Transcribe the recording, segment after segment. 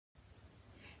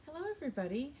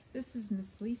everybody, this is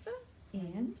Miss Lisa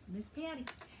and Miss Patty.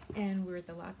 and we're at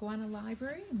the Lackawanna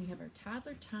Library and we have our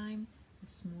toddler time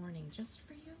this morning just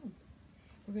for you.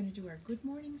 We're going to do our good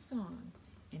morning song,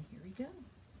 and here we go.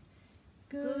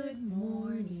 Good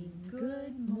morning,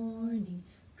 good morning,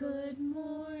 good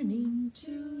morning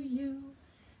to you.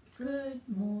 Good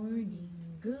morning,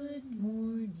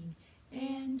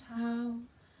 and how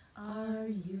are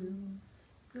you?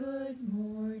 Good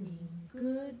morning,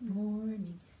 good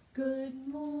morning, good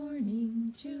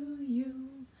morning to you.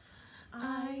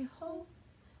 I hope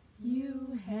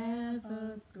you have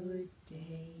a good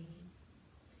day.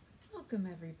 Welcome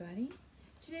everybody.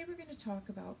 Today we're going to talk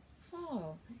about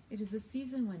fall. It is a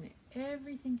season when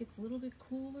everything gets a little bit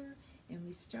cooler and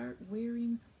we start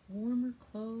wearing warmer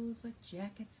clothes like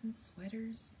jackets and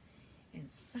sweaters and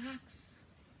socks.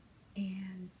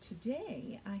 And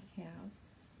today I have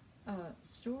a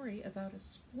story about a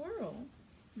squirrel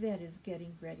that is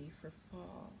getting ready for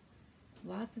fall.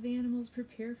 Lots of animals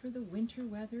prepare for the winter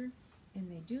weather,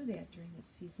 and they do that during the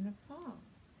season of fall.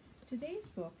 Today's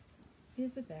book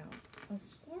is about a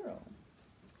squirrel,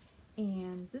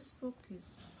 and this book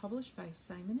is published by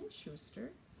Simon &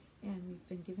 Schuster, and we've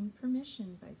been given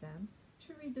permission by them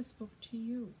to read this book to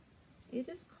you. It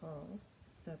is called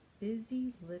The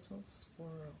Busy Little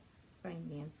Squirrel by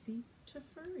Nancy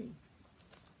Teferi.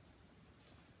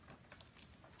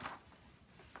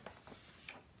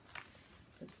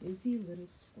 The Busy Little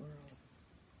Squirrel.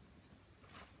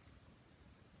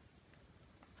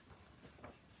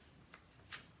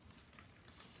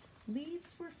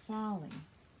 Leaves were falling.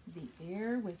 The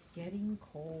air was getting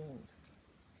cold.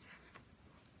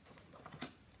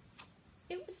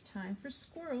 It was time for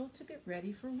Squirrel to get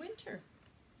ready for winter.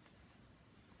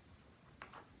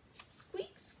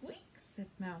 Squeak, squeak, said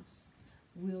Mouse.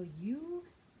 Will you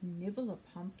nibble a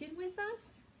pumpkin with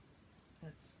us?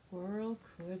 But Squirrel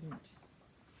couldn't.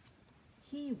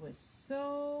 He was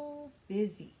so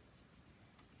busy.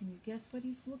 Can you guess what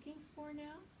he's looking for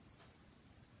now?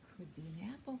 Could be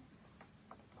an apple.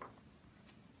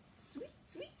 Sweet,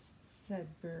 sweet, said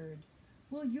Bird.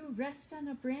 Will you rest on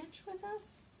a branch with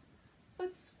us?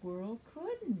 But Squirrel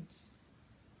couldn't.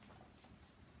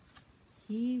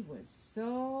 He was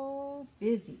so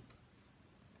busy.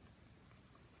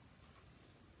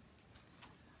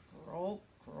 Croak,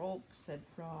 croak, said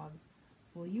Frog.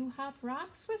 Will you hop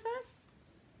rocks with us?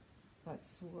 But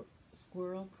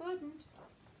Squirrel couldn't.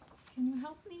 Can you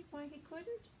help me why he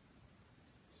couldn't?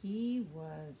 He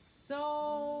was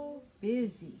so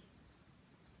busy.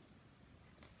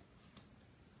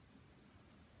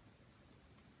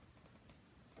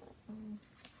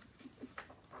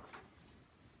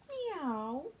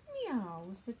 Meow, meow,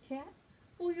 said Cat.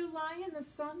 Will you lie in the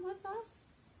sun with us?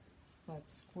 But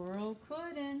Squirrel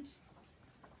couldn't.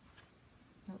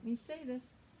 Help me say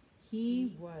this.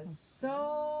 He was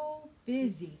so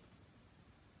busy.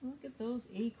 Look at those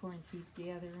acorns he's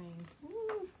gathering.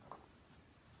 Woo.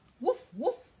 Woof,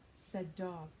 woof, said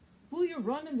Dog. Will you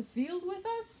run in the field with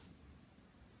us?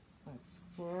 But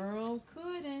Squirrel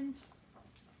couldn't.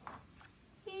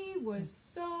 He was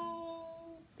so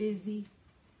busy.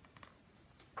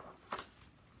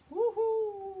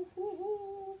 Hoo-hoo,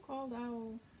 hoo-hoo, called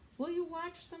Owl. Will you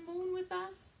watch the moon with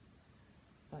us?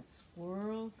 But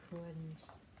Squirrel couldn't.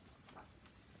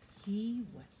 He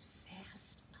was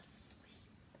fast asleep.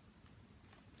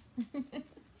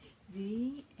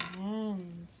 The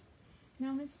end.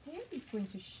 Now Miss Patty's going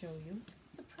to show you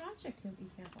the project that we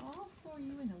have all for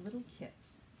you in a little kit.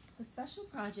 The special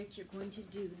project you're going to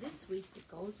do this week that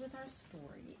goes with our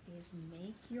story is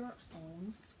make your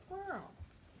own squirrel.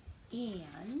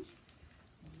 And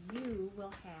you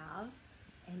will have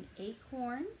an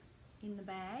acorn in the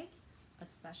bag, a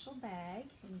special bag,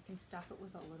 and you can stuff it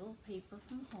with a little paper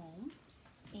from home.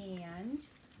 And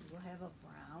you will have a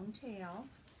brown tail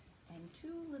and 2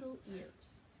 little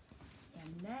ears. And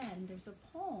then there's a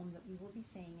poem that we will be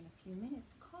saying in a few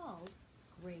minutes called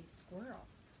Gray Squirrel.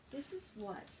 This is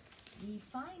what the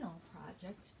final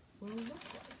project will look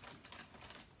like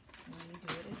when we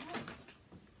do it at home.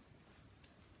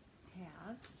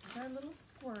 This is our little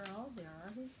squirrel. There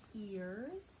are his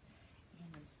ears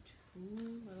and his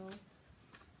 2 little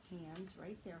hands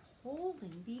right there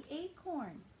holding the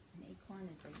acorn. An acorn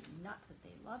is a nut that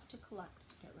they love to collect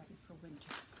to get ready for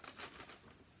winter.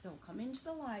 So come into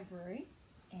the library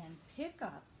and pick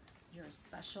up your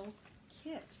special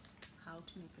kit, How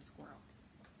to Make a Squirrel.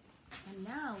 And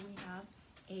now we have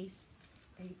a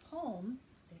poem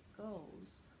that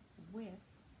goes with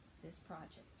this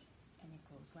project. And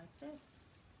it goes like this.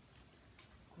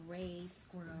 Gray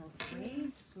squirrel,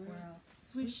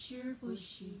 swish your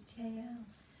bushy tail.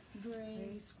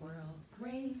 gray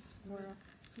squirrel,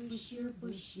 swish your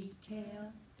bushy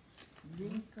tail.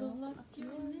 Wrinkle up your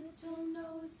little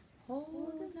nose,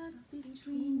 hold a nut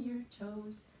between your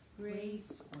toes. Gray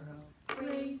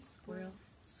squirrel,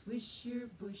 swish your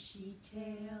bushy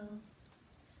tail.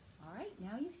 All right,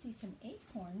 now you see some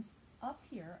acorns up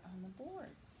here on the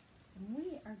board. And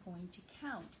we are going to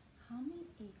count how many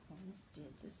acorns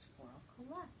did the squirrel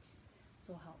collect.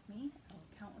 So help me,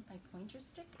 I'll count with my pointer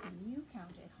stick and you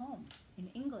count at home in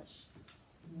English.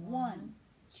 1,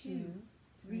 2,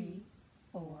 3,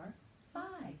 4, 5.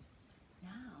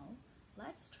 Now,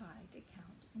 let's try to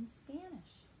count in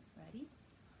Spanish. Ready?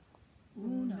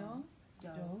 Uno,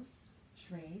 dos,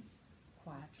 tres,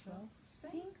 cuatro,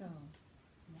 cinco.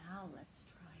 Now let's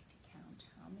try to count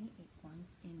how many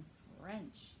acorns in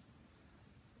French.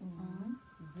 Un,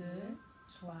 deux,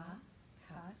 trois,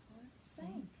 quatre,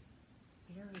 cinq.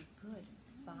 Very good.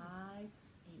 5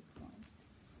 acorns.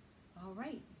 All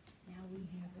right. Now we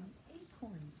have An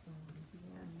acorn song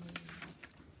here.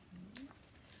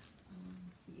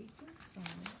 The acorn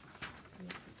song, we'll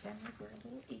pretend like we're a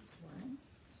little acorn.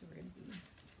 So we're going to be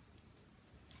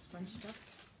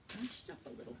scrunched up a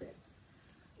little bit.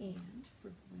 And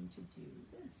we're going to do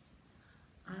this.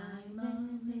 I'm a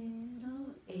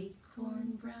little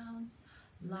acorn brown,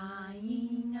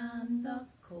 lying on the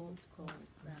cold, cold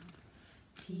ground.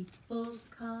 People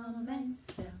come and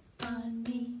step on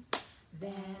me.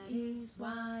 That is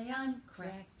why I'm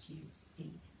cracked, you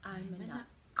see. I'm a nut.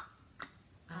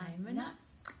 I'm a nut.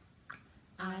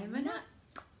 I'm a nut.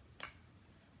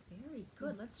 very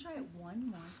good. Let's try it one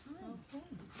more time. Okay.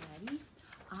 Ready?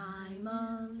 I'm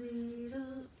a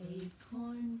little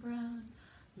acorn brown,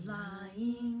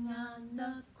 lying on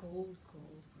the cold,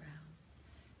 cold ground.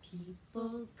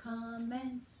 People come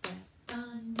and step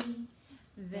on me.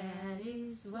 That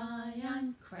is why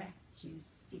I'm cracked, you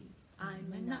see.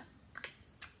 I'm a nut.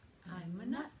 I'm a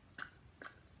nut.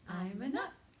 I'm a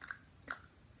nut.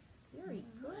 Very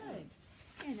good.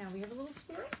 And now we have a little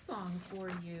squirrel song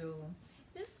for you.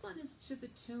 This one is to the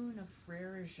tune of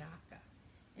Frere Jacques.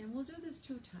 And we'll do this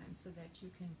 2 times so that you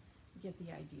can get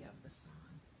the idea of the song.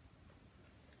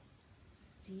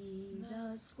 See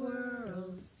the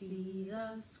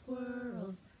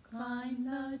squirrels, climb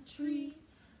the tree,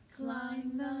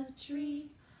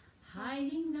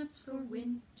 hiding nuts for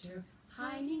winter,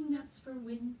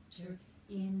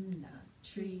 in the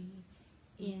tree,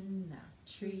 in the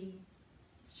tree.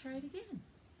 Let's try it again.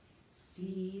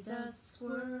 See the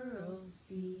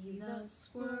squirrels,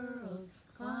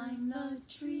 climb the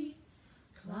tree,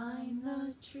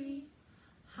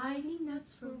 hiding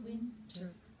nuts for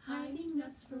winter,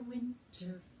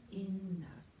 in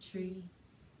the tree,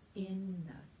 in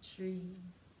the tree.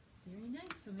 Very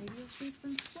nice. So maybe you'll see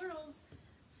some squirrels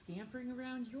scampering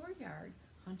around your yard,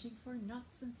 hunting for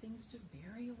nuts and things to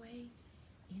bury away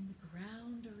in the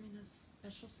ground or in a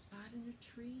special spot in a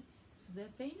tree so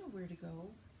that they know where to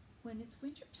go when it's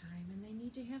winter time and they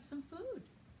need to have some food.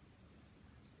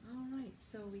 All right,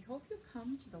 so we hope you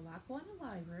come to the Lackawanna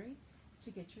Library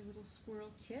to get your little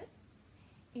squirrel kit.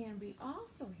 And we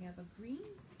also have a green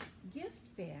gift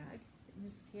bag that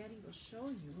Miss Patty will show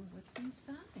you what's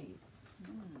inside.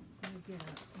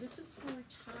 This is for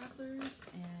toddlers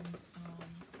and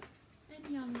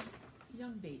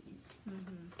young babies.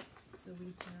 So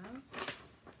we have,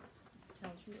 This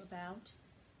tells you about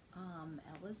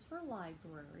L is for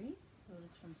library, so it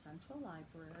is from Central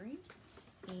Library.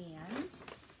 And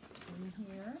in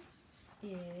here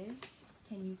is,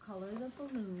 can you color the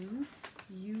balloons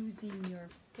using your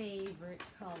favorite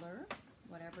color,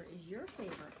 whatever is your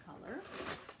favorite color.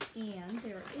 And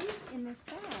there is in this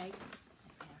bag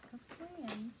a pack of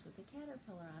crayons with a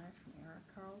caterpillar on it from Eric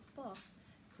Carl's book.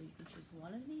 So you can choose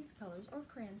one of these colors or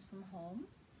crayons from home.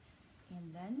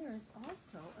 And then there is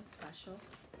also a special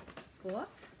book.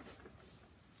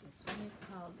 This one is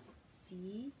called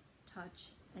See, Touch,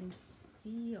 and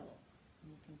Feel.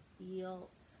 And you can feel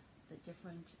the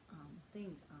different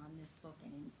things on this book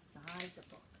and inside the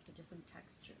book, the different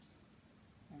textures.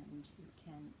 And you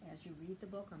can, as you read the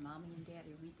book, or mommy and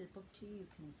daddy read the book to you, you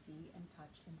can see and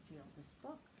touch and feel this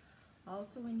book.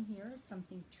 Also in here is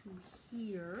something to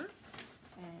hear,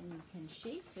 and you can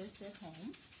shake this at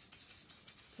home.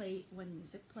 Play when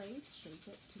music plays, shake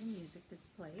it to the music that's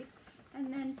played.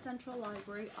 And then Central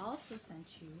Library also sent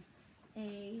you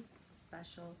a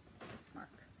special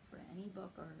bookmark for any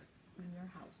book or in your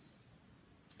house.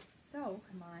 So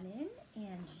come on in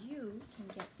and you can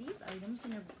get these items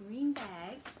in a green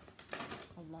bag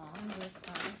along with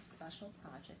our special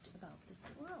project about the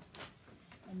squirrel.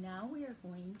 And now we are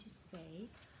going to say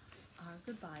our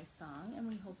goodbye song, and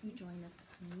we hope you join us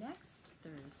next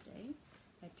Thursday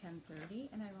at 10:30,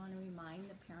 and I want to remind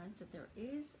the parents that there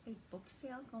is a book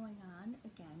sale going on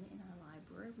again in our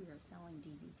library. We are selling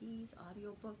DVDs,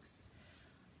 audiobooks,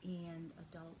 and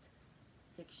adult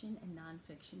fiction and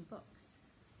nonfiction books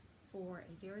for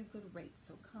a very good rate.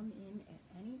 So come in at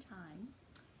any time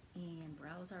and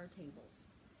browse our tables.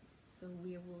 So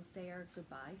we will say our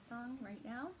goodbye song right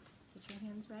now. Get your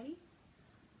hands ready.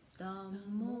 The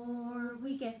more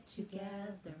we get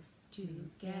together,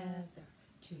 together,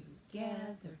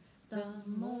 together, the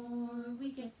more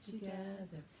we get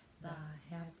together, the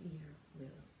happier we'll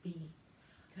be.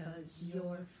 'Cause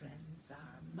your friends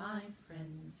are my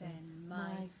friends and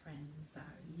my friends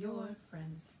are your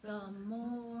friends. The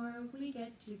more we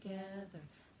get together,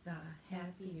 the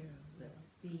happier we'll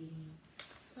be.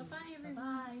 Bye-bye, everyone.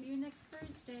 Bye-bye. See you next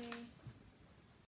Thursday.